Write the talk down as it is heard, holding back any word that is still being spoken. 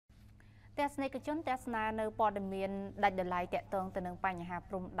ទស្សនិកជនទស្សនានៅព័ត៌មានដាច់ដラយតាក់ទងទៅនឹងបញ្ហា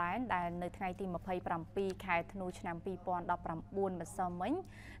ព្រំដែនដែលនៅថ្ងៃទី27ខែធ្នូឆ្នាំ2019ម្សិលមិញ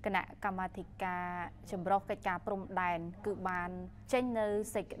គណៈកម្មាធិការចម្រុះកិច្ចការព្រំដែនគឺបានចេញនៅ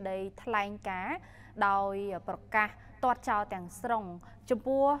សេចក្តីថ្លែងការណ៍ដោយប្រកាសទាត់ចោលទាំងស្រុងចំ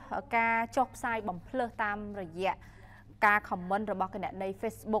ពោះការចុះផ្សាយបំភ្លើសតាមរយៈការខមមិនរបស់គណនី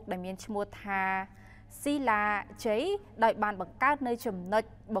Facebook ដែលមានឈ្មោះថាស៊ីឡាជ័យដោយបានបង្កើតនៅចំណុច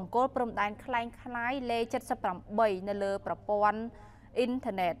បង្គោលព្រំដែនคล้ายៗលេខ78នៅលើប្រព័ន្ធអ៊ីន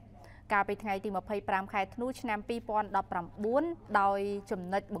ធឺណិតកាលពីថ្ងៃទី25ខែធ្នូឆ្នាំ2019ដោយចំ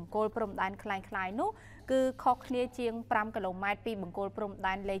ណុចបង្គោលព្រំដែនคล้ายៗនោះគឺខុសគ្នាជាង5គីឡូម៉ែត្រពីបង្គោលព្រំ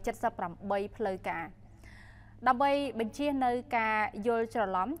ដែនលេខ78ផ្លូវការដើម្បីបញ្ជានៅការយល់ច្រ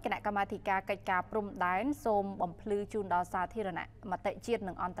ឡំគណៈកម្មាធិការកិច្ចការព្រំដែនសូមបំភ្លឺជូនដល់សាធារណមតិជាតិ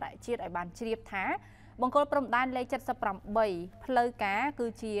និងអន្តរជាតិឲ្យបានជ្រាបថាបង្គោលព្រំដែនលេខ78ផ្លូវការគឺ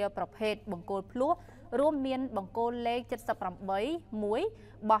ជាប្រភេទបង្គោលភ្លោះរួមមានបង្គោលលេខ78មួយ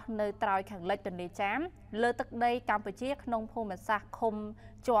បោះនៅត្រើយខាងលិចទន្លេចាមលើទឹកដីកម្ពុជាក្នុងភូមិសាស្ត្រឃុំ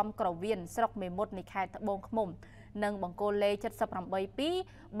ជាំក្រវៀនស្រុកមេមត់នៃខេត្តត្បូងឃ្មុំនិងបង្គោលលេខ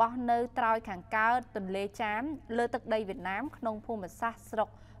78បោះនៅត្រើយខាងកើតទន្លេចាមលើទឹកដីវៀតណាមក្នុងភូមិសាស្ត្រស្រុក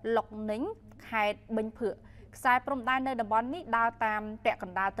លុកនីងខេត្តប៊ិញភឿខ្សែព្រំដែននៅតំបន់នេះដើរតាមពាក់ក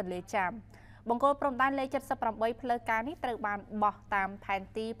ណ្ដាលទន្លេចាមបង្គោលព្រំដែនលេខ78ផ្លូវការនេះត្រូវបានបោះតាមផែន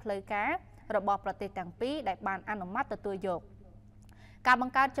ទីផ្លូវការរបស់ប្រទេសទាំងពីរដែលបានអនុម័តទទួលយកការប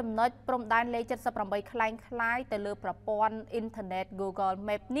ង្កើតចំណុចព្រំដែនលេខ78คล้ายៗទៅលើប្រព័ន្ធអ៊ីនធឺណិត Google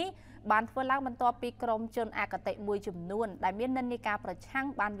Map នេះបានធ្វើឡើងបន្ទាប់ពីក្រុមជនអគតិមួយចំនួនដែលមាននិន្នាការប្រឆាំង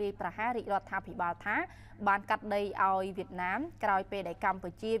បានវាយប្រហាររាជរដ្ឋាភិបាលថាបានកាត់ដីឲ្យវៀតណាមក្រោយពេលដែលកម្ពុ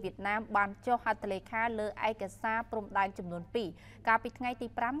ជាវៀតណាមបានចុះហត្ថលេខាលើឯកសារព្រំដែនចំនួន2កាលពីថ្ងៃទី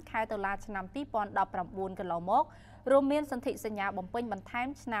5ខែតុលាឆ្នាំ2019កន្លងមករួមមានសន្ធិសញ្ញាបំពេញបន្ថែម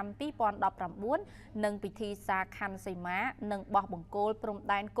ឆ្នាំ2019និងពិធីសារខណ្ឌសីមានិងបោះបង្គោលព្រំ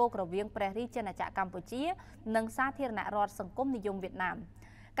ដែនគោករវាងព្រះរាជាណាចក្រកម្ពុជានិងសាធារណរដ្ឋសង្គមនិយមវៀតណាម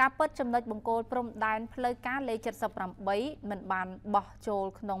ការពិតចំណុចបង្គោលព្រំដែនផ្លូវការលេខ78មិនបានបោះចូល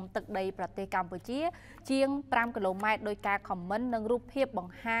ក្នុងទឹកដីប្រទេសកម្ពុជាជាង5គីឡូម៉ែត្រដោយការខមមិននិងរូបភាពប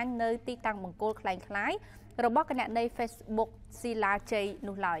ង្ហាញនៅទីតាំងបង្គោលคล้ายៗរបស់គណនី Facebook ស៊ីឡាជ័យ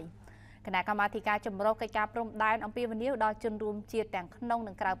នោះឡើយគណៈកម្មាធិការចម្រុះកិច្ចការព្រំដែនអំពាវនាវដល់ជនរួមជាតិទាំងក្នុង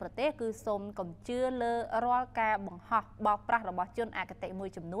និងក្រៅប្រទេសគឺសូមកុំជឿលើរាល់ការបង្ហោះបោកប្រាស់របស់ជនអគតិមួយ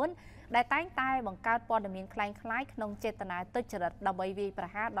ចំនួនដែលតែងតែបង្កើតព័ត៌មានคล้ายៗក្នុងចេតនាទុច្ចរិតដើម្បីវាយប្រ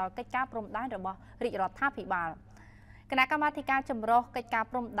ហារដល់កិច្ចការព្រំដែនរបស់រាជរដ្ឋាភិបាលគណៈកម្មាធិការចម្រុះកិច្ចការ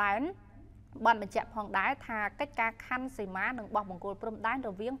ព្រំដែនបានបញ្ជាក់ផងដែរថាកិច្ចការខណ្ឌសីមានិងបោះបង្គោលព្រំដែនរ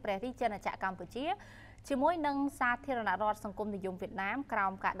វាងព្រះរាជាណាចក្រកម្ពុជាជាមួយនឹងសាធារណរដ្ឋសង្គមនិយមវៀតណាមក្រោ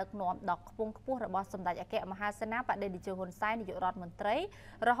មការដឹកនាំដ៏ខ្ពង់ខ្ពស់របស់សម្ដេចអគ្គមហាសេនាបតីតេជោហ៊ុនសែននាយករដ្ឋមន្ត្រី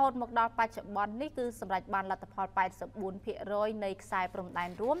រហូតមកដល់បច្ចុប្បន្ននេះគឺសម្រាប់បានលទ្ធផល84%នៃខ្សែព្រំដែន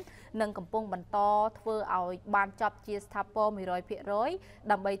រួមនិងកំពុងបន្តធ្វើឲ្យបានចប់ជាស្ថាពរ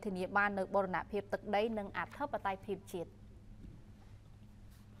 100% ដើម្បីធានាបាននូវបូរណភាពទឹកដីនិងអធិបតេយ្យភាពជាតិ